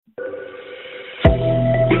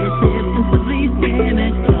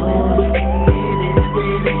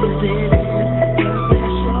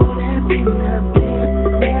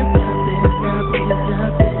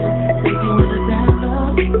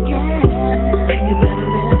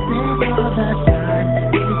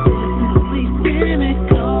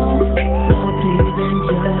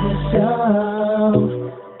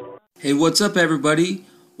Hey, what's up, everybody?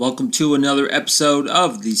 Welcome to another episode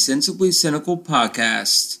of the Sensibly Cynical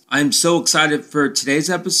podcast. I'm so excited for today's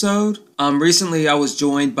episode. Recently I was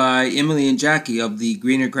joined by Emily and Jackie of the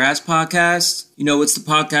Greener Grass podcast. You know, it's the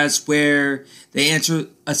podcast where they answer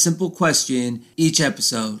a simple question each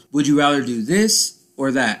episode. Would you rather do this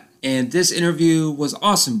or that? And this interview was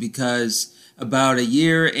awesome because about a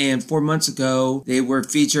year and 4 months ago, they were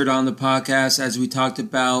featured on the podcast as we talked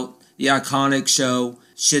about the iconic show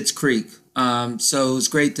Schitt's Creek. So it was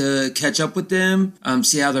great to catch up with them,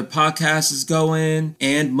 see how their podcast is going,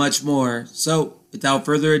 and much more. So without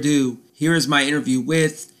further ado, here is my interview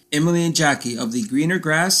with Emily and Jackie of the Greener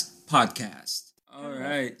Grass podcast. All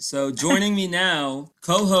right. So joining me now,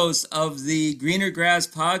 co-hosts of the Greener Grass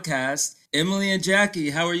podcast, Emily and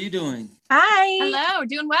Jackie. How are you doing? Hi. Hello.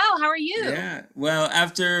 Doing well. How are you? Yeah. Well,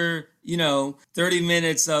 after 30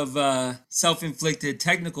 minutes of self-inflicted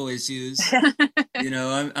technical issues,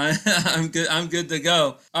 I'm good. I'm good to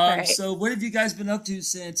go. Right. So what have you guys been up to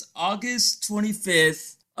since August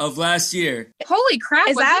 25th of last year? Holy crap.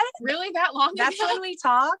 Is was that it really that long That's ago? when we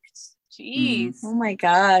talked? Jeez. Oh my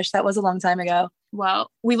gosh, that was a long time ago. Well,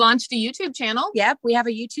 we launched a YouTube channel. Yep, we have a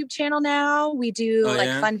YouTube channel now. We do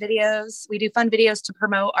fun videos. We do fun videos to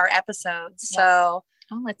promote our episodes. Yeah. So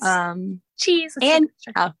let's cheese and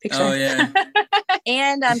picture. Oh yeah.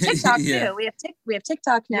 And TikTok Yeah. too. We have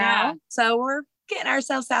TikTok now. Yeah. So we're getting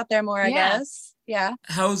ourselves out there more, I Yeah. guess. Yeah.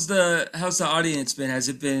 How's the audience been? Has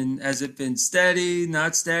it been steady,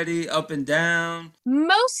 not steady, up and down?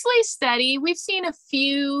 mostly steady. We've seen a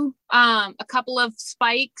couple of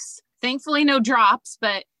spikes. Thankfully, no drops,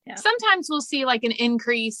 but Yeah. sometimes we'll see like an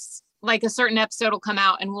increase, like a certain episode will come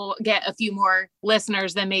out and we'll get a few more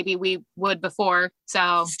listeners than maybe we would before.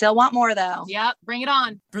 So, Still want more though. yep, bring it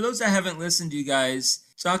on. For those that haven't listened to you guys,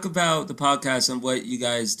 talk about the podcast and what you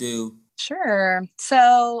guys do. Sure.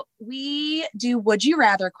 So we do Would You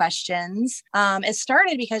Rather questions. It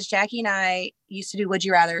started because Jackie and I used to do Would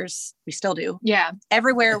You Rathers. We still do. Yeah.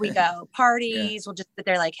 Everywhere we go, parties, we'll just sit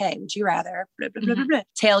there like, hey, would you rather? Blah, blah, blah, blah, blah.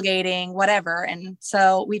 Tailgating, whatever. And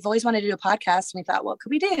so we've always wanted to do a podcast. And we thought, what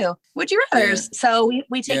could we do? Would you rathers? Yeah. So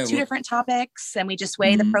we take Yeah, two different topics and we just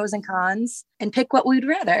weigh the Mhm. pros and cons and pick what we'd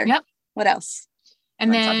rather. Yep. What else?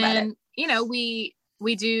 And Wanna talk about then,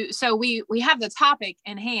 we do, so we have the topic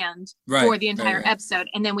in hand Right. for the entire right. episode,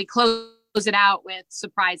 and then we close it out with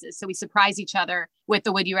surprises. So we surprise each other with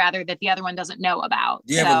the Would You Rather that the other one doesn't know about.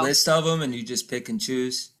 Do you have a list of them and you just pick and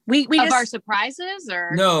choose? We of just, our surprises or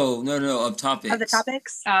No, of topics. of the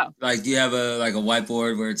topics. Oh, Like, do you have a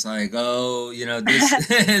whiteboard where it's like, this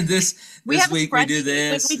this We this have a week we do spreadsheet.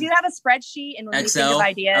 this? We do have a spreadsheet, and when Excel, we think of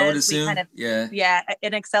ideas, I would we assume. kind of Yeah.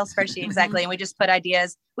 an Excel spreadsheet, exactly. And we just put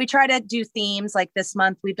ideas. We try to do themes. Like this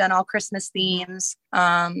month, we've done all Christmas themes.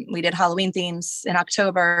 We did Halloween themes in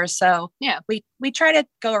October. So Yeah. we try to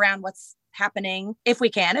go around what's happening if we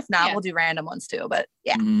can. If not, Yeah. we'll do random ones too. But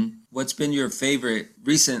yeah, Mhm. What's been your favorite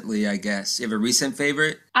recently, I guess? You have a recent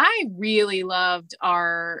favorite? I really loved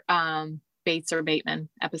our Bates or Bateman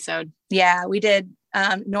episode. yeah, we did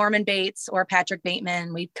Norman Bates or Patrick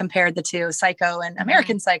Bateman. We compared the two, Psycho and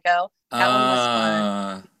American Psycho. That one was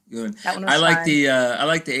fun. Good. That one was I like fun. I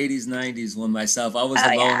like the 80s, 90s one myself. I was Oh,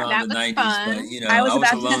 alone yeah. on That the was 90s, fun. but I was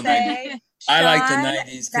about alone. to say, I like the Sean,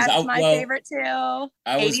 90s because that's my favorite too.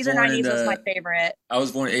 I was 80s or born 90s was in my the- favorite. I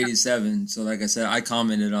was born in 87, so like I said, I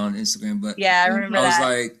commented on Instagram, but Yeah, I remember I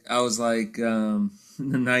that. was like the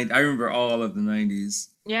 90s. I remember all of the 90s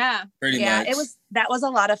Yeah. pretty Yeah, much. that was a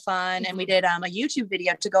lot of fun, and we did a YouTube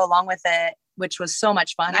video to go along with it, which was so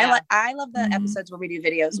much fun. Yeah. I love the Mhm. episodes where we do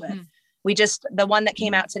videos with. Mhm. We just the one that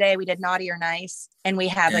came out today, we did Naughty or Nice, and we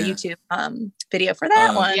have a Yeah. YouTube video for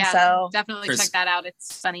that one. Yeah. So Definitely Chris- check that out.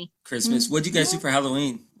 It's funny. Christmas. What'd you guys do for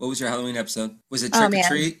Halloween? What was your Halloween episode? Was it Oh, trick or man.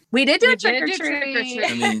 treat? we did do We a trick or did do treat.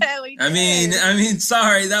 trick-or-treat. I mean,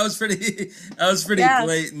 sorry, that was pretty Yeah.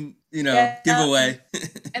 blatant, Yeah. giveaway.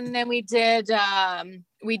 And then we did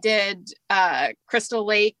Crystal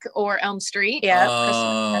Lake or Elm Street. Yeah.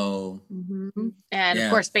 Oh, Mhm. And Yeah.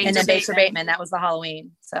 of course, Bates And then or Bates or Bateman, that was the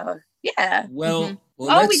Halloween. So yeah. well, Mhm. well,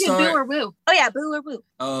 Oh, let's we did start. Boo or Woo. Oh yeah, Boo or Woo.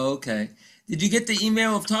 Oh, okay. Did you get the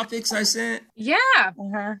email of topics I sent? Yeah.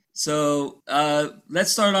 Uh-huh. So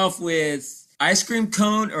let's start off with ice cream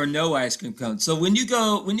cone or no ice cream cone? So when you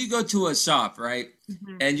go to a shop, right,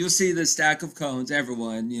 and you'll see the stack of cones,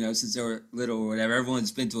 everyone, since they were little or whatever,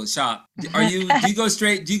 everyone's been to a shop. Do you go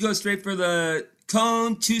straight for the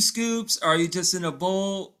cone, 2 scoops, or are you just in a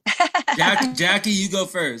bowl? Jackie, you go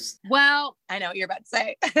first. Well, I know what you're about to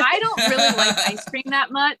say. I don't really like ice cream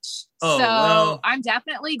that much. I'm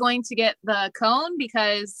definitely going to get the cone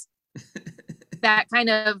because that kind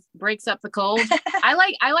of breaks up the cold. I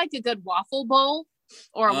like a good waffle bowl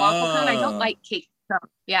or a waffle cone. I don't like cake cone.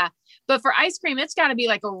 Yeah. But for ice cream, it's got to be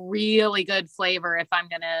like a really good flavor if I'm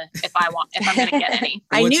going to get any.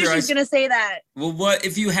 I knew she was going to say that. Well, what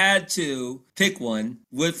if you had to pick one,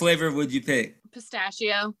 what flavor would you pick?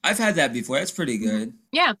 Pistachio. I've had that before. That's pretty good.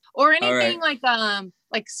 Yeah. Or anything like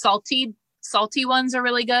salty ones are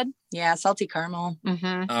really good. Yeah. Salty caramel.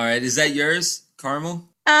 All right. Is that yours? Caramel?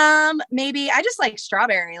 Maybe I just like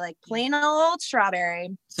strawberry, like plain old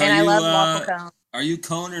strawberry. So and I love waffle cone. Are you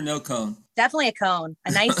cone or no cone? Definitely a cone.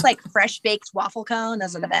 A nice like fresh baked waffle cone.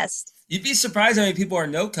 Those are the best. You'd be surprised how many people are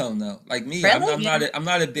no cone though. Like me, really? I'm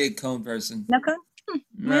not a big cone person. No cone?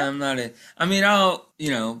 No, I'm not I mean,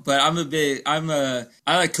 but I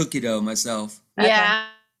like cookie dough myself. Okay. Yeah.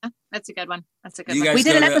 That's a good one. We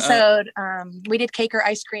did an episode. We did cake or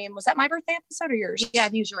ice cream. Was that my birthday episode or yours? Yeah,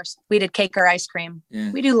 it was yours. We did cake or ice cream.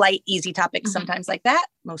 Yeah. We do light, easy topics sometimes like that.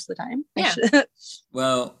 Most of the time. Yeah.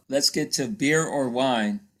 Well, let's get to beer or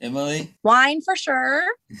wine. Emily? Wine for sure.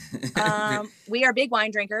 We are big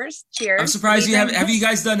wine drinkers. Cheers. I'm surprised you haven't. Have you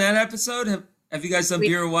guys done that episode? Have you guys done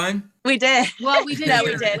beer or wine? We did. Well, we did. No,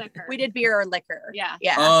 we did. We did beer or liquor. Yeah.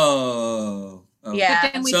 Yeah. Oh. Yeah.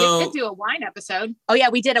 But then we did do a wine episode. Oh yeah,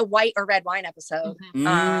 we did a white or red wine episode.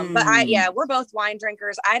 But we're both wine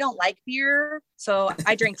drinkers. I don't like beer, so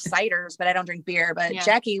I drink ciders, but I don't drink beer. But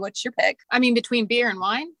Jackie, what's your pick? I mean, between beer and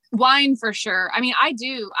wine for sure. I mean, I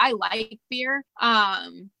like beer.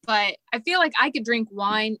 But I feel like I could drink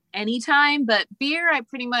wine anytime, but beer I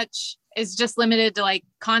pretty much is just limited to like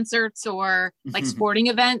concerts or like sporting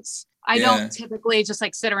events. I don't typically just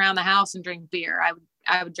like sit around the house and drink beer. I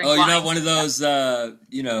would drink wine. You're not one of those,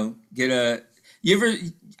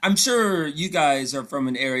 I'm sure you guys are from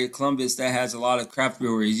an area, Columbus, that has a lot of craft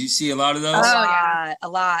breweries. You see a lot of those? A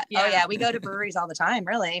lot. Yeah. Oh yeah, we go to breweries all the time,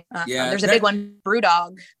 really. There's a big one,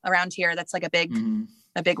 Brewdog, around here. That's like a big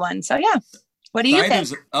one. So yeah. What do you think?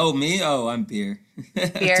 Oh, me? Oh, I'm beer.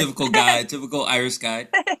 Typical guy, typical Irish guy.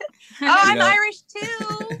 I'm Irish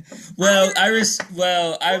too.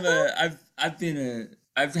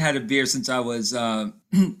 I've had a beer since I was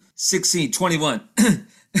 16, 21.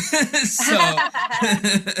 So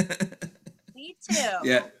Me too.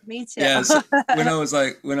 Yeah. Me too. Yeah. So when I was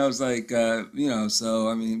like, so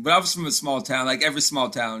I mean, but I was from a small town, like every small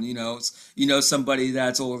town, somebody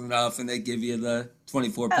that's old enough and they give you the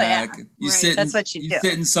 24 pack. Yeah. You sit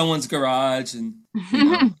in someone's garage and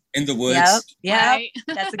in the woods. Yep. Right.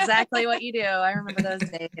 That's exactly what you do. I remember those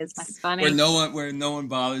days. That's funny. Where no one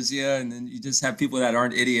bothers you, and then you just have people that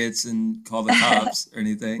aren't idiots and call the cops or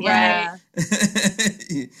anything. Yeah.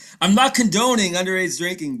 I'm not condoning underage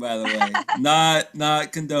drinking, by the way.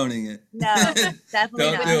 Not condoning it. No,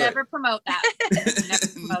 definitely not. Never promote that. Never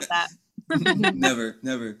promote that.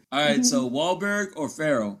 Never. All right, so Wahlberg or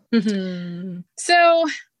Farrell? So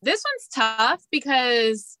this one's tough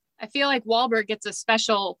because I feel like Wahlberg gets a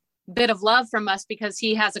special bit of love from us because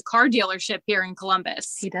he has a car dealership here in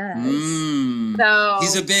Columbus. He does. So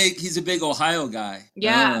he's a big Ohio guy.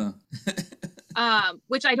 Yeah.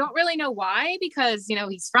 Which I don't really know why, because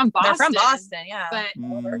he's from Boston. They're from Boston, yeah. But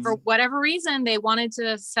for whatever reason, they wanted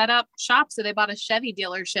to set up shop, so they bought a Chevy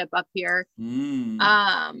dealership up here.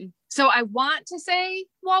 So I want to say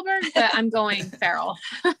Wahlberg, but I'm going Farrell.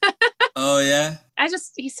 Oh yeah.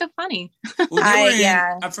 He's so funny. Well,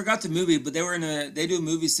 I forgot the movie, but they do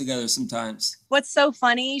movies together sometimes. What's so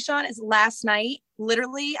funny, Sean, is last night,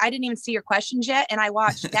 literally, I didn't even see your questions yet, and I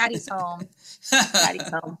watched Daddy's Home. Daddy's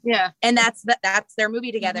Home. Yeah. And that's their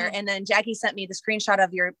movie together. And then Jackie sent me the screenshot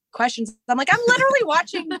of your questions. I'm like, I'm literally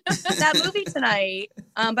watching that movie tonight.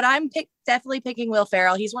 But I'm definitely picking Will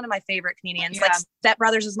Ferrell. He's one of my favorite comedians. Yeah. Like Step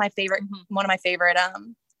Brothers is my favorite, one of my favorite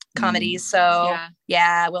comedies. So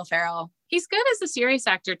yeah, Will Ferrell. He's good as a serious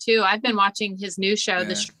actor too. I've been watching his new show,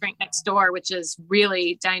 The Shrink Next Door, which is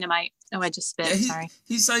really dynamite. Oh, I just spit. Yeah, Sorry.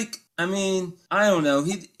 He's like, I mean, I don't know.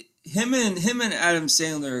 Him and Adam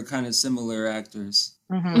Sandler are kind of similar actors.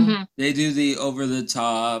 They do the over the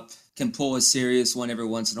top, can pull a serious one every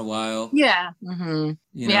once in a while. Yeah.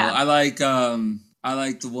 I like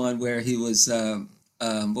the one where he was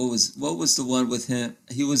what was the one with him?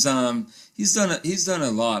 He was he's done a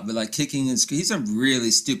lot, but like Kicking and Screaming. He's done really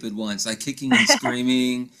stupid ones, like Kicking and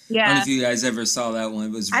Screaming. Yeah. I don't know if you guys ever saw that one.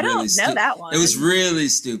 It was I really don't know stupid. that one. It was really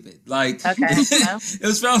stupid. Like Okay. No. it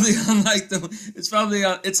was probably on like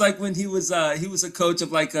it's like when he was a coach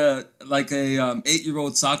of like a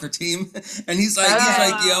 8-year-old soccer team, and he's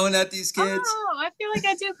like yelling at these kids. Oh, I feel like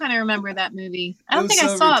I do kind of remember that movie. I don't It was think I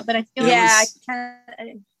so saw it, but I feel like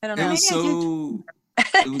I don't know. It was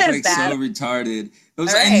Maybe it was like so retarded. It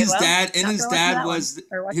was, All right, and his well, dad not his gonna dad watch that was one,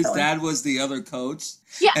 or watch his that one. dad was the other coach.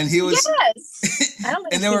 Yeah. And he was Yes. I don't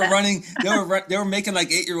think and I've they were seen that. running they were making like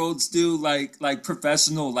 8-year-olds do like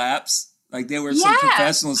professional laps. Like they were some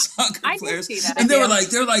professional soccer I did players. see that. And they were like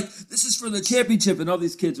this is for the championship, and all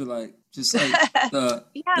these kids were like just like who is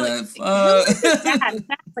his dad?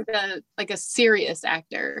 That's like a serious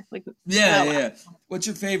actor. Like Yeah. What's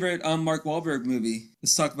your favorite Mark Wahlberg movie?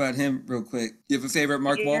 Let's talk about him real quick. Do you have a favorite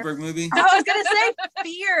Mark Wahlberg movie? I was gonna say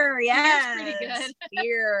Fear. Yeah, pretty good.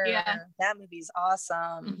 Fear. Yeah. That movie's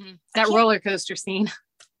awesome. Mhm. That roller coaster scene.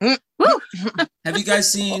 Have you guys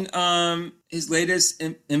seen his latest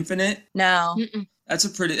Infinite? No. Mm-mm. That's a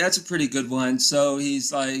pretty good one. So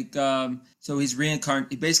he's like he's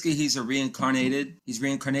reincarnated. Basically, he's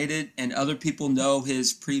reincarnated, and other people know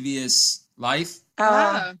his previous life.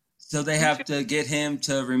 Oh. So they have to get him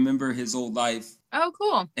to remember his old life. Oh,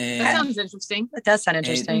 cool. And That sounds interesting. That does sound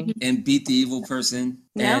interesting. and beat the evil person.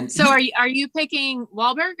 Yeah. And So are you picking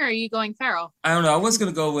Wahlberg or are you going Farrell? I don't know. I was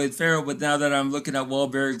gonna go with Farrell, but now that I'm looking at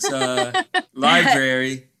Wahlberg's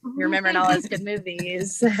library, You're remembering all his good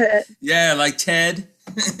movies. yeah, like Ted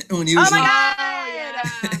when he was. Oh my in- god! Oh, yeah.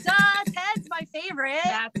 Duh, Ted's my favorite.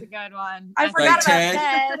 That's a good one. I forgot about Ted.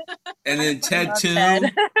 Ted. And then I Ted love 2.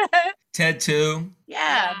 Ted. Ted 2.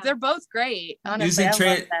 Yeah. They're both great. Honestly, I Using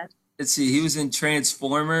love Ted. Let's see. He was in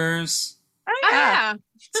Transformers. Oh Oh, yeah. yeah.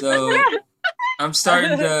 So I'm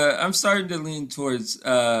starting to lean towards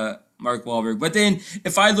Mark Wahlberg. But then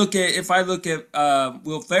if I look at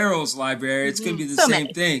Will Ferrell's library, it's gonna be the So same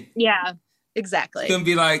many. thing. Yeah. Exactly. It's gonna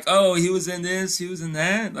be like, oh, he was in this, he was in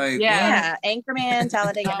that. Like Yeah. Anchorman,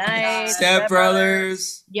 Talladega Oh my Nights, God. Step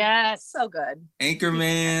Brothers, Yes. So good.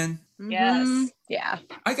 Anchorman. Yes. Mhm. Yeah.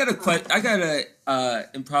 I got a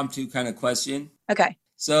impromptu kind of question. Okay.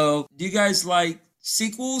 So, do you guys like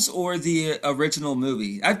sequels or the original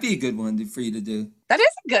movie? That'd be a good one for you to do. That is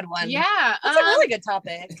a good one. Yeah. That's a really good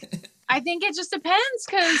topic. I think it just depends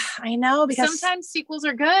because I know because sometimes sequels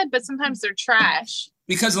are good, but sometimes they're trash.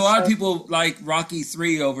 Because a lot of people like Rocky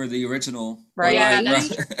 3 over the original. Right. Or Yeah,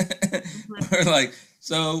 like, that's or like,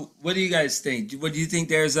 so what do you guys think? What do you think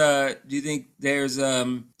there's kind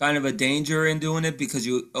of a danger in doing it because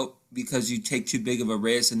you take too big of a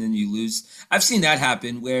risk and then you lose? I've seen that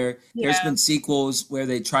happen where there's Yeah. been sequels where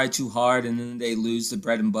they try too hard and then they lose the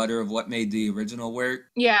bread and butter of what made the original work.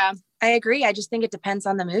 Yeah. I agree. I just think it depends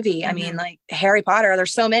on the movie. I mean, Mhm. like Harry Potter,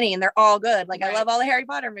 there's so many and they're all good. Like I Right. love all the Harry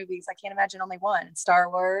Potter movies. I can't imagine only one. Star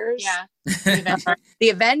Wars. Yeah. The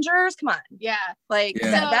Avengers. Come on. Yeah. Like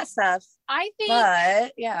Yeah. that stuff. I think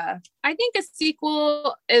But yeah. I think a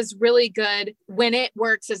sequel is really good when it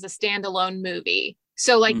works as a standalone movie.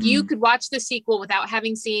 So like you could watch the sequel without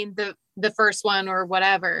having seen the first one or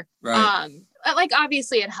whatever. Right. Like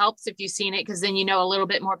obviously it helps if you've seen it because then you know a little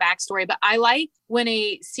bit more backstory. But I like when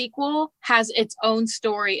a sequel has its own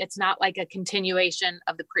story. It's not like a continuation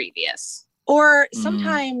of the previous. Or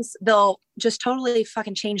sometimes they'll just totally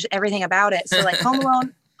fucking change everything about it. So like Home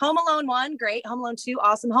Alone 1, great. Home Alone 2,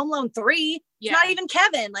 awesome. Home Alone 3, Yeah. not even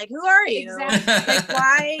Kevin. Like, who are you? Exactly. Like,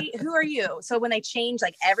 why? Who are you? So when they change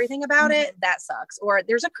like everything about it, that sucks. Or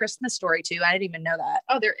there's a Christmas Story too. I didn't even know that.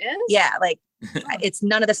 Oh, there is? Yeah, like it's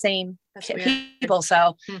none of the same That's weird. people.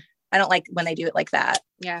 So Hmm. I don't like when they do it like that.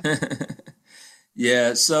 Yeah.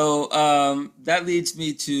 Yeah, so that leads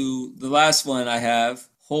me to the last one I have,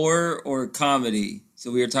 horror or comedy.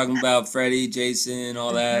 So we were talking about Freddy, Jason,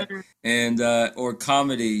 all that, and or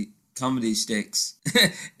comedy sticks.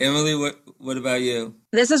 Emily, what about you?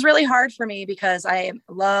 This is really hard for me because I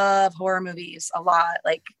love horror movies a lot.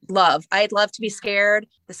 Like love. I'd love to be scared.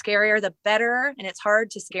 The scarier, the better. And it's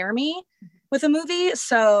hard to scare me with a movie.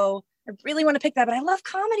 So I really want to pick that, but I love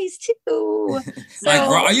comedies too. Like, So-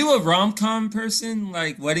 are you a rom-com person?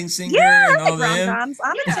 Like Wedding Singer Yeah, and I all like them? rom-coms.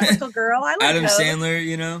 I'm a typical girl. I like Adam those. Sandler,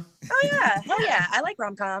 you know? Oh yeah, hell yeah. I like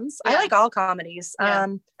rom-coms. I Yeah. like all comedies. Yeah.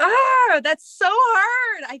 That's so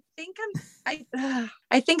hard. I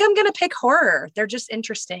think I'm gonna pick horror. They're just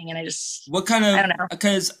interesting, and What kind of? I don't know.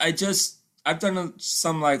 Because I've done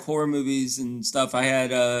some like horror movies and stuff. I had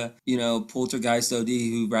Poltergeist OD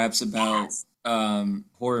who raps about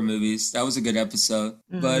horror movies. That was a good episode.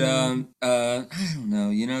 But I don't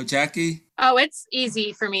know, Jackie? Oh, it's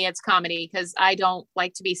easy for me. It's comedy because I don't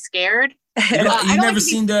like to be scared. You ever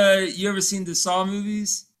seen the Saw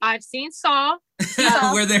movies? I've seen Saw.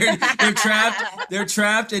 Where they're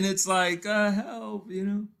trapped and it's like help,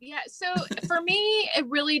 Yeah, so for me it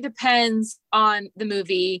really depends on the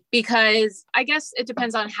movie, because I guess it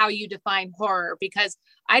depends on how you define horror, because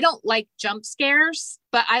I don't like jump scares,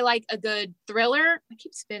 but I like a good thriller. I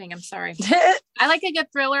keep spitting, I'm sorry. I like a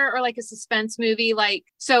good thriller or like a suspense movie,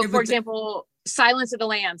 for example, Silence of the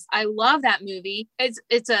Lambs. I love that movie. It's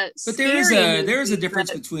a but there is a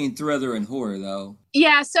difference between thriller and horror, though.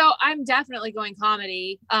 Yeah, so I'm definitely going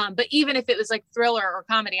comedy. But even if it was like thriller or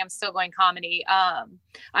comedy, I'm still going comedy.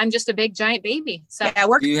 I'm just a big giant baby. So yeah,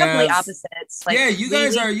 we're completely opposites. Like, yeah, you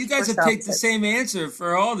guys have picked the same answer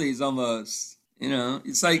for all these almost.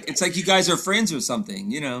 It's like you guys are friends or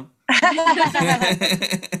something. Yeah.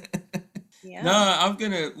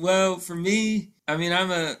 No, for me, I mean,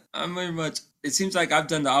 I'm very much. It seems like I've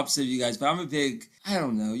done the opposite of you guys, but I'm a big. I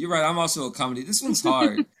don't know. You're right. I'm also a comedy. This one's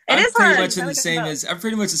hard. I'm pretty much the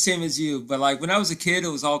same as you. But like when I was a kid, it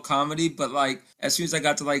was all comedy. But like as soon as I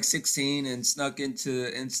got to like 16 and snuck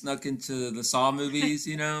into the Saw movies,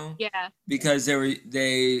 Yeah. Because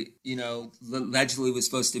they allegedly was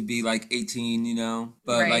supposed to be like 18,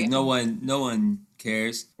 but right. Like no one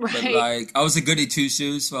cares. Right. But like I was a goody two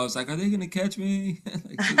shoes, so I was like, are they gonna catch me?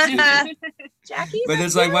 Jackie. But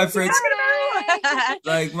it's like my friends,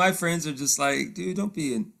 like my friends are just like, dude, don't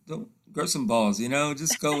grow some balls,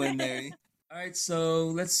 just go in there. All right, so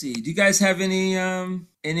let's see. Do you guys have any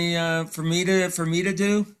for me to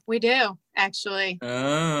do? We do, actually.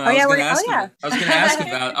 I was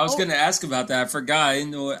gonna ask about that. I forgot. I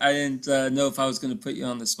didn't know if I was gonna put you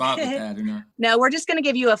on the spot with that or not. No, we're just gonna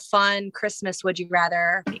give you a fun Christmas would you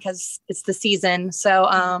rather, because it's the season. So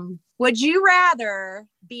would you rather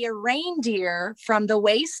be a reindeer from the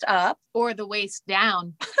waist up or the waist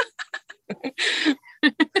down?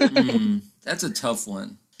 That's a tough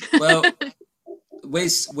one. Well,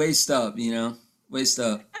 waist up, waist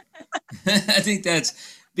up. I think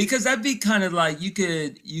that's because that'd be kind of like you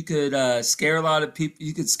could scare a lot of people.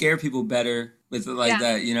 You could scare people better with it like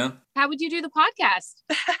that, How would you do the podcast?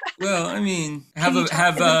 Well, I mean, have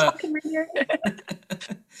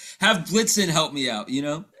Blitzen help me out,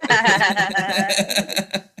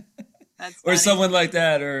 or someone like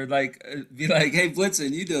that, or like be like, hey,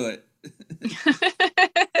 Blitzen, you do it.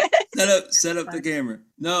 set up the camera.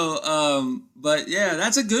 No, but yeah,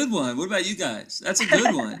 that's a good one. What about you guys? That's a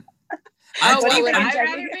good one. What would I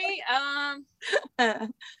rather be?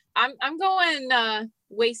 I'm going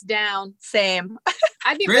waist down. Same.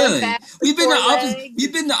 I'd be really. We've been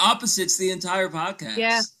the opposites the entire podcast.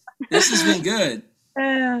 Yeah, this has been good.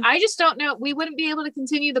 I just don't know. We wouldn't be able to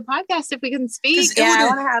continue the podcast if we couldn't speak. I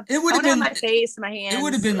want to have my face, my hands. It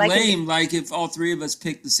would have been lame, like if all three of us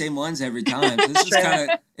picked the same ones every time.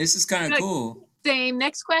 This is kind of cool. Same.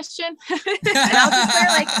 Next question. And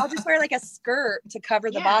I'll just wear like a skirt to cover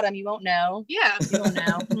the bottom. You won't know. Yeah, you won't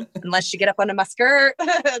know unless you get up under my skirt.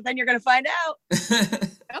 Then you're gonna find out.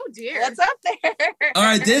 Oh dear, what's up there? All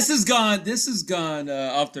right, this has gone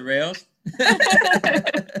off the rails.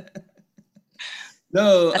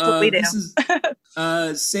 No, that's what we do. This is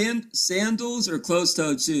sandals or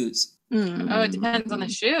closed-toed shoes. Oh, it depends on the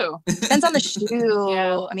shoe. Depends on the shoe.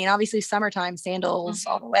 Yeah. I mean, obviously, summertime sandals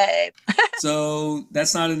all the way. So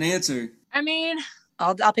that's not an answer. I mean,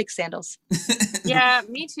 I'll pick sandals. Yeah,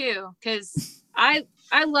 me too. Because I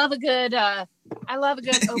love a good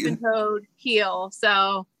open-toed heel.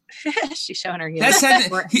 So. She's showing her heels.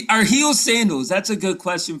 Are heels sandals? That's a good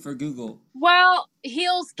question for Google. Well,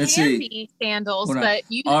 heels can be sandals, but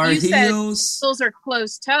you said heels are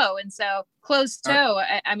closed toe, and so closed toe.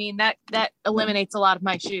 I mean that eliminates a lot of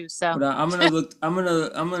my shoes. So I'm gonna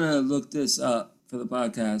look this up for the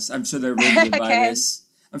podcast. I'm sure they're riveted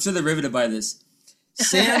by this.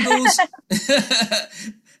 Sandals.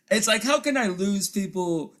 It's like, how can I lose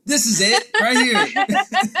people? This is it right here.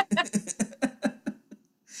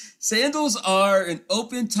 Sandals are an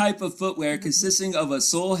open type of footwear consisting of a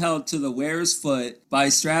sole held to the wearer's foot by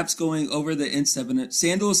straps going over the instep.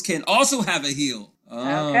 Sandals can also have a heel.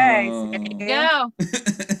 Oh. Okay, so there you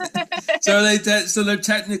go. So they're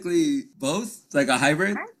technically both? It's like a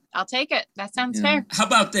hybrid? I'll take it. That sounds fair. How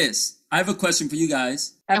about this? I have a question for you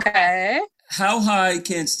guys. Okay. How high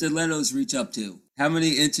can stilettos reach up to? How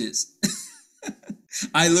many inches?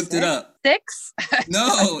 I looked it up. 6?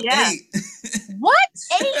 No, 8. What?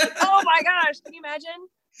 8? Oh my gosh! Can you imagine?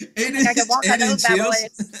 8 inch, I could walk on those bad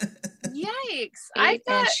boys. Yikes!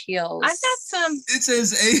 8-inch heels. I've got some. It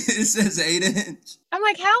says 8. It says 8-inch. I'm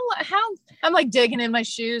like, how? I'm like digging in my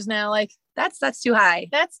shoes now. Like that's too high.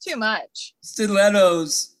 That's too much.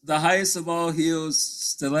 Stilettos, the highest of all heels.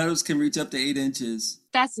 Stilettos can reach up to 8 inches.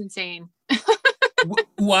 That's insane.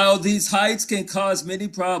 While these heights can cause many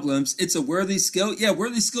problems, it's a worthy skill. Yeah,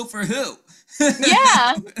 worthy skill for who?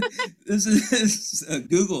 Yeah. This is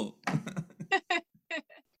Google.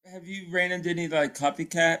 Have you ran into any like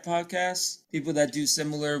copycat podcasts? People that do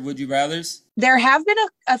similar Would You Rathers? There have been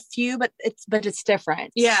a few, but it's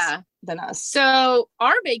different. Yeah. Than us. So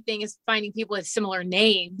our big thing is finding people with similar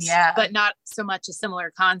names, but not so much a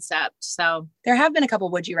similar concept. So there have been a couple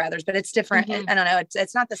Would You Rathers, but it's different. Mm-hmm. I don't know.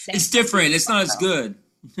 It's not the same. It's different. It's not as good.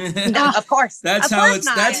 No, of course. That's how it's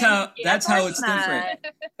different. That's how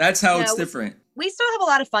it's different. We still have a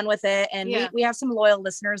lot of fun with it, and we have some loyal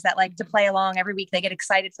listeners that like to play along every week. They get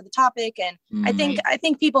excited for the topic, and I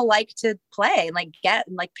think people like to play and like get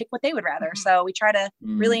and like pick what they would rather. So we try to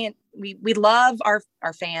really we love our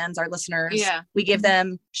fans, our listeners. Yeah, we give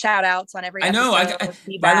them shout outs on every. I know.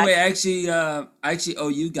 Episode, by the way, I actually owe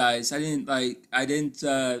you guys. I didn't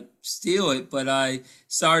steal it, but I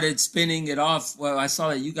started spinning it off. Well, I saw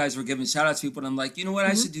that you guys were giving shout outs to people, and I'm like, you know what,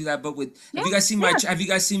 I should do that. But have you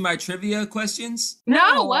guys seen my trivia questions?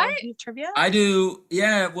 No, what trivia? I do.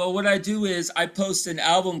 Yeah. Well, what I do is I post an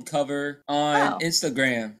album cover on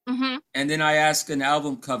Instagram, and then I ask an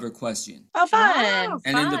album cover question. Oh, fun!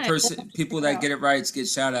 And then the people that get it right get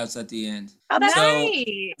shout outs at the end. Oh, that's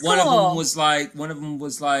nice. One of them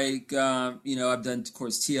was like, I've done, of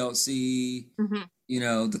course, TLC,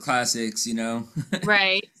 the classics,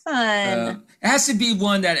 Right. Fun. It has to be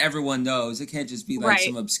one that everyone knows. It can't just be like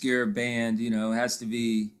some obscure band, it has to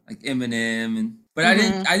be like Eminem but I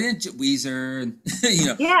didn't Weezer and,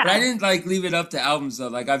 but I didn't like leave it up to albums though.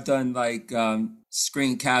 Like I've done like,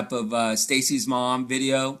 screen cap of Stacy's Mom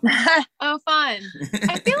video. Oh, fun.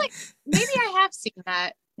 I feel like maybe I have seen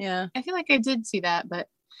that. Yeah. I feel like I did see that, but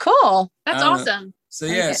cool. That's awesome. So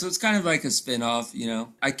so it's kind of like a spin-off,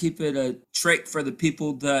 I keep it a trick for the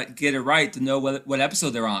people that get it right to know what episode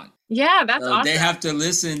they're on. Yeah, that's awesome. They have to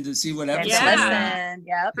listen to see what episode they're on.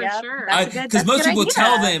 Yep, for sure. Because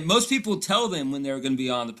most people tell them when they're going to be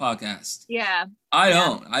on the podcast. Yeah. I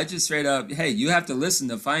don't. I just straight up, hey, you have to listen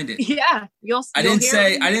to find it. Yeah, I didn't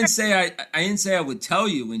say I would tell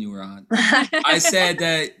you when you were on. I said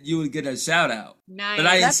that you would get a shout out. Nice. But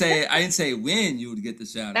I didn't say when you would get the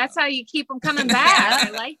shout out. That's how you keep them coming back.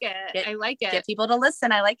 I like it. I like it. Get people to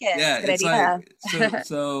listen. I like it. Yeah, it's good idea. Like,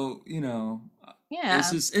 so yeah,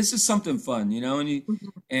 it's just something fun, and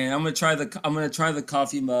I'm gonna try the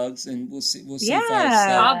coffee mugs, and we'll see if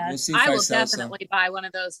I sell. I will definitely buy one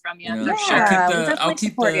of those from you. For sure. I'll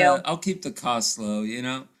keep the cost low,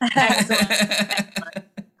 Excellent.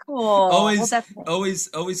 Cool.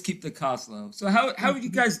 Always keep the cost low. So how have you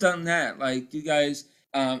guys done that? Like you guys,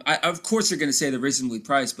 of course you're gonna say they're reasonably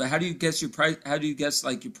priced, but how do you guess your price? How do you guess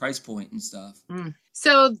like your price point and stuff?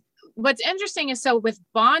 So what's interesting is with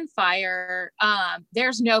Bonfire,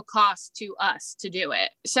 there's no cost to us to do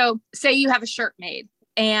it. So say you have a shirt made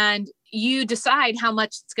and you decide how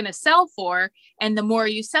much it's going to sell for. And the more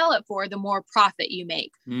you sell it for, the more profit you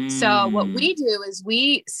make. So what we do is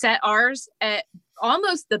we set ours at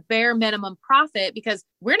almost the bare minimum profit because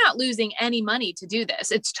we're not losing any money to do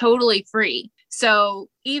this. It's totally free. So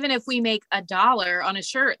even if we make $1 on a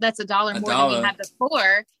shirt, that's $1 more than we had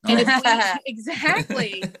before. And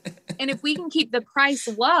exactly. And if we can keep the price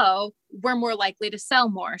low, we're more likely to sell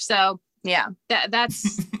more. So yeah,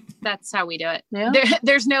 that's how we do it. Yeah.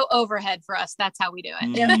 There's no overhead for us. That's how we do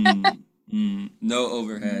it. No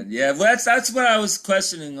overhead. Yeah. Well, that's what I was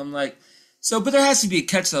questioning. I'm like, but there has to be a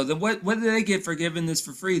catch though. Then what do they get for giving this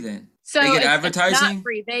for free then? So they get advertising? It's not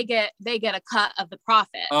free. They get a cut of the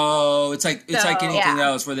profit. Oh, it's like anything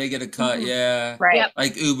else where they get a cut. Yeah. Right. Yep.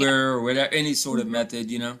 Like Uber or whatever, any sort of method,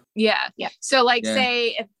 Yeah. Yeah. So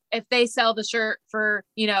say if they sell the shirt for,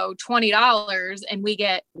 $20 and we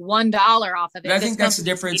get $1 off of it. But I think that's the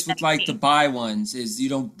difference with like the buy ones is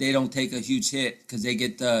they don't take a huge hit because they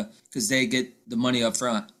get the money up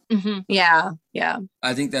front. Mm-hmm. Yeah. Yeah.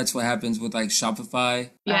 I think that's what happens with like Shopify.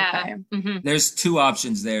 Yeah. Okay. Mm-hmm. There's two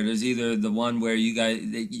options there. There's either the one where you get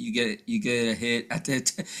a hit at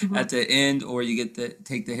the end, or you get to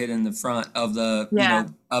take the hit in the front of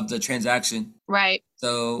the of the transaction. Right.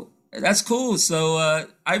 So that's cool. So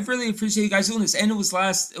I really appreciate you guys doing this, and it was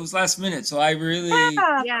last minute. So I really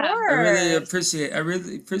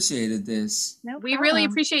appreciated this. No we really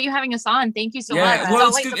appreciate you having us on. Thank you so much.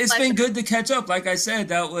 Well, it's been good to catch up. Like I said,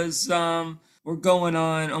 that was we're going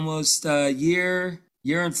on almost a year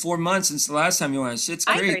year and 4 months since the last time you were on Schitt's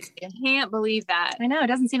Creek. I can't believe that. I know, it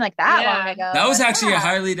doesn't seem like that long ago. That was actually a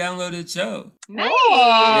highly downloaded show. Nice.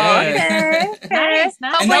 Yeah. Nice.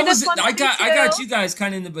 And that was I got you guys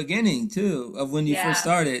kind of in the beginning too of when you first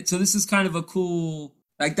started. So this is kind of a cool.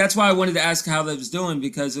 Like, that's why I wanted to ask how that was doing,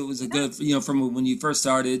 because it was a good, from when you first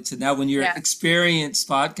started to now when you're experienced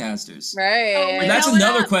podcasters. Right. And that's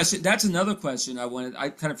another question. That's another question I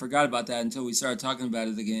kind of forgot about that until we started talking about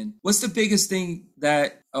it again. What's the biggest thing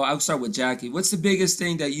I'll start with Jackie. What's the biggest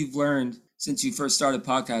thing that you've learned since you first started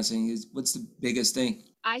podcasting? What's the biggest thing?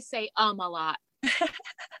 I say a lot.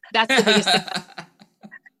 That's the biggest thing.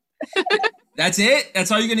 That's it?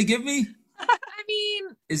 That's all you're going to give me? I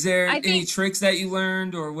mean, is there any tricks that you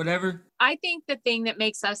learned or whatever? I think the thing that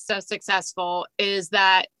makes us so successful is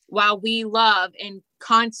that while we love and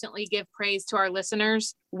constantly give praise to our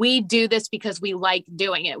listeners, we do this because we like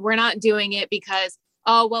doing it. We're not doing it because,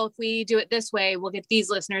 oh, well, if we do it this way, we'll get these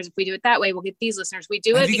listeners. If we do it that way, we'll get these listeners. We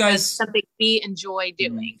do it because it's something we enjoy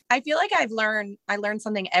doing. I feel like I learned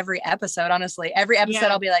something every episode, honestly. Every episode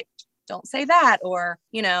I'll be like, don't say that. Or,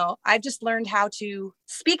 I've just learned how to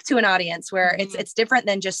speak to an audience where it's different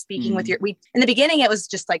than just speaking with in the beginning, it was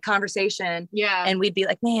just like conversation. Yeah. And we'd be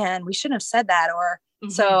like, man, we shouldn't have said that. Or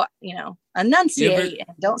so, enunciate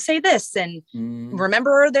and don't say this. And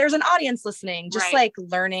remember there's an audience listening, just like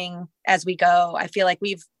learning as we go. I feel like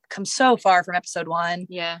we've come so far from episode 1.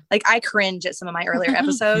 Yeah. Like I cringe at some of my earlier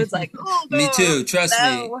episodes. Like, oh, no, me too. Trust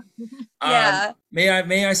me. Yeah.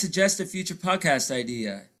 May I suggest a future podcast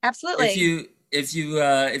idea? Absolutely. If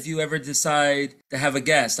you ever decide to have a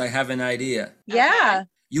guest, I have an idea. Yeah. Okay.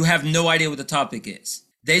 You have no idea what the topic is.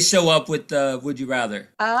 They show up with the Would You Rather.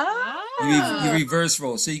 Oh. You reverse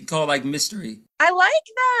roll, so you can call it like mystery. I like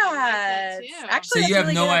that. Actually, so you have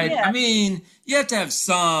really no idea. I mean, you have to have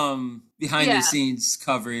some behind the scenes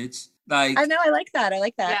coverage. Like, I know, I like that.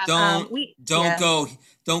 Yeah.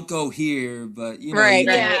 Don't go here, but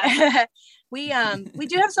right. We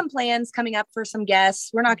do have some plans coming up for some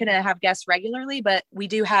guests. We're not going to have guests regularly, but we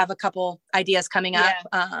do have a couple ideas coming up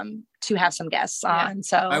to have some guests on.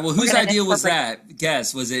 So, all right, well, whose idea was that?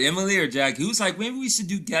 Guest? Was it Emily or Jack? Who's like, maybe we should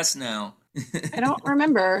do guests now? I don't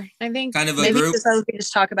remember. I think kind of a maybe group. We can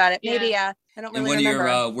just talk about it. Maybe I don't really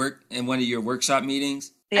remember. In one of your workshop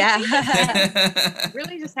meetings. Yeah. It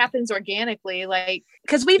really just happens organically, like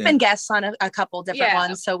because we've been guests on a couple different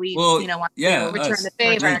ones, so we want to return the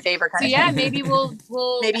favor kind of thing. Maybe we'll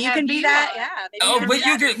maybe you can be that.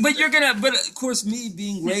 But you're gonna but of course me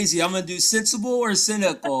being lazy, I'm gonna do sensible or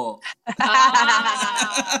cynical.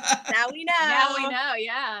 Now we know.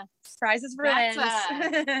 Yeah. Prizes for wins.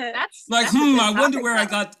 That's like I wonder where I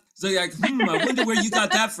got. So like, I wonder where you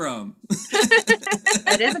got that from.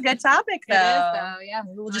 It is a good topic, though. It is, though. Yeah,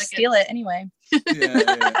 we'll just steal it anyway.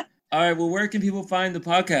 Yeah. All right. Well, where can people find the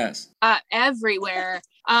podcast? Everywhere.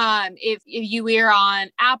 If you are on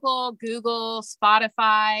Apple, Google,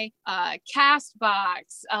 Spotify,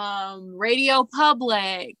 Castbox, Radio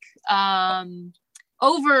Public,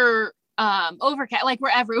 Overcast, like we're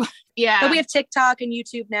everywhere. Yeah. But we have TikTok and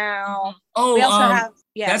YouTube now. Oh, we also have.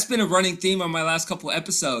 Yeah. That's been a running theme on my last couple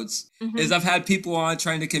episodes. Is I've had people on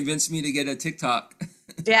trying to convince me to get a TikTok.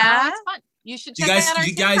 Yeah, that's fun. You should check out our TikTok.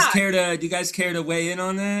 Do you guys care to weigh in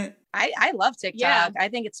on that? I love TikTok. Yeah. I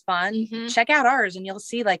think it's fun. Check out ours and you'll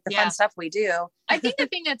see like the fun stuff we do. I think the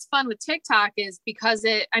thing that's fun with TikTok is because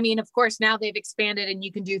of course now they've expanded and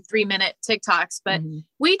you can do 3-minute TikToks, but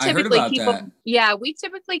we typically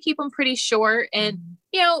keep them pretty short. And,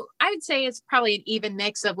 I would say it's probably an even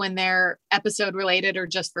mix of when they're episode related or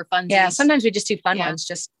just for fun. Yeah. Sometimes we just do fun ones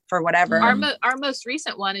just for whatever. Our most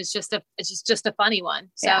recent one is just a funny one.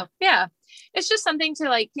 So yeah. It's just something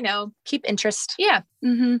to keep interest. Yeah.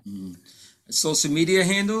 Social media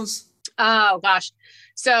handles? Oh gosh.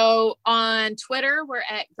 So on Twitter, we're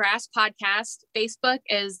at Grass Podcast. Facebook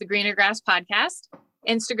is the Greener Grass Podcast.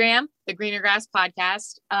 Instagram, the Greener Grass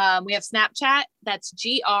Podcast. We have Snapchat. That's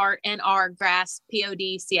GRNR Grass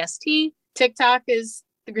PODCST. TikTok is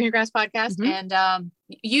the Greener Grass Podcast. And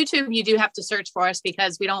YouTube, you do have to search for us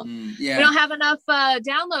because we don't have enough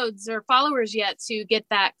downloads or followers yet to get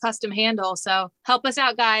that custom handle. So help us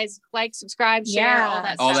out, guys. Like, subscribe, share, all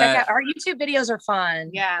that stuff. Check out our YouTube videos are fun.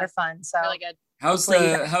 Yeah, they're fun. So really good. How's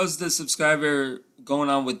the subscriber going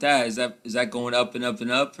on with that? Is that going up and up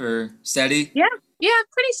and up or steady? Yeah,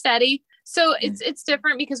 pretty steady. So it's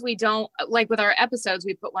different because we don't, like with our episodes,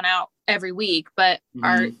 we put one out every week, but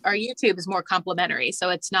our YouTube is more complimentary. So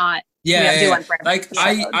it's not. Like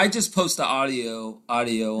I just post the audio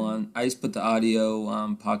on. I just put the audio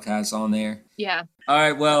podcast on there. Yeah. All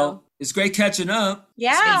right. Well, it's great catching up.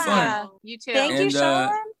 Yeah. It's been fun. You too. Thank you,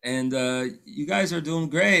 Sean. And you guys are doing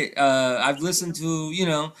great. I've listened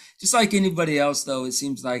to, just like anybody else, though, it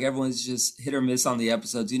seems like everyone's just hit or miss on the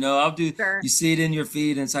episodes. You see it in your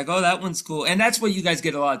feed and it's like, oh, that one's cool. And that's what you guys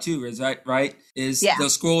get a lot too, right? They'll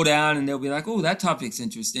scroll down and they'll be like, oh, that topic's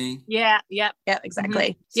interesting. Yeah. Yep. Yeah,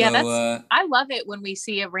 exactly. Mm-hmm. Yeah, I love it when we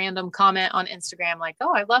see a random comment on Instagram like,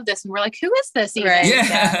 oh, I love this. And we're like, who is this even? Right.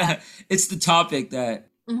 Yeah. It's the topic that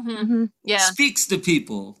speaks to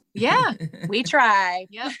people. Yeah, we try.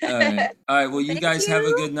 Yep. All right. Well, you guys have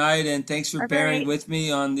a good night, and thanks for bearing with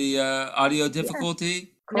me on the audio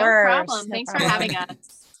difficulty. No problem. Thanks for having us.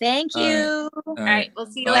 Thank you. All right. We'll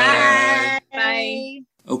see you later. Bye.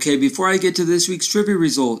 Okay, before I get to this week's trivia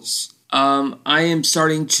results, I am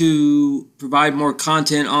starting to provide more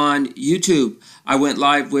content on YouTube. I went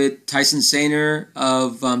live with Tyson Sainer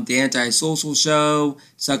of the Antisocial Show,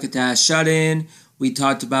 Succotash Shut-In. We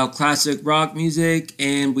talked about classic rock music,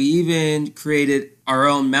 and we even created our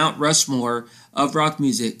own Mount Rushmore of rock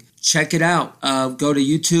music. Check it out. Go to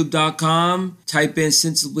youtube.com, type in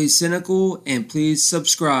Sensibly Cynical, and please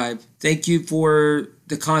subscribe. Thank you for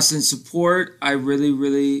the constant support. I really,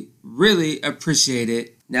 really, really appreciate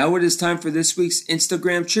it. Now it is time for this week's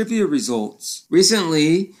Instagram trivia results.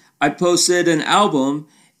 Recently, I posted an album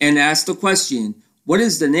and asked the question, what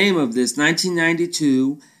is the name of this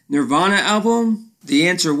 1992 Nirvana album? The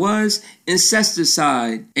answer was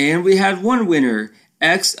Incesticide. And we had one winner,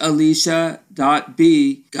 xalicia.b,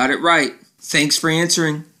 got it right. Thanks for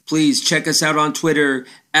answering. Please check us out on Twitter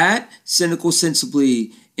at Cynical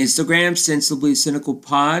Sensibly, Instagram Sensibly Cynical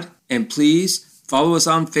Pod, and please follow us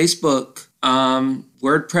on Facebook.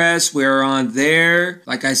 WordPress, we're on there.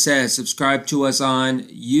 Like I said, subscribe to us on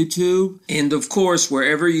YouTube, and of course,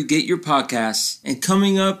 wherever you get your podcasts. And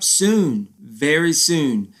coming up soon, very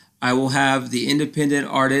soon, I will have the independent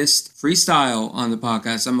artist Freestyle on the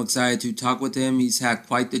podcast. I'm excited to talk with him. He's had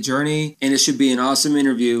quite the journey, and it should be an awesome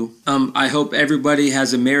interview. I hope everybody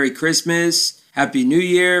has a Merry Christmas, Happy New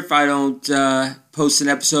Year. If I don't post an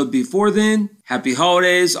episode before then, Happy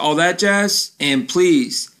Holidays, all that jazz. And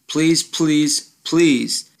please, please, please,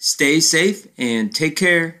 please stay safe and take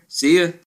care. See ya.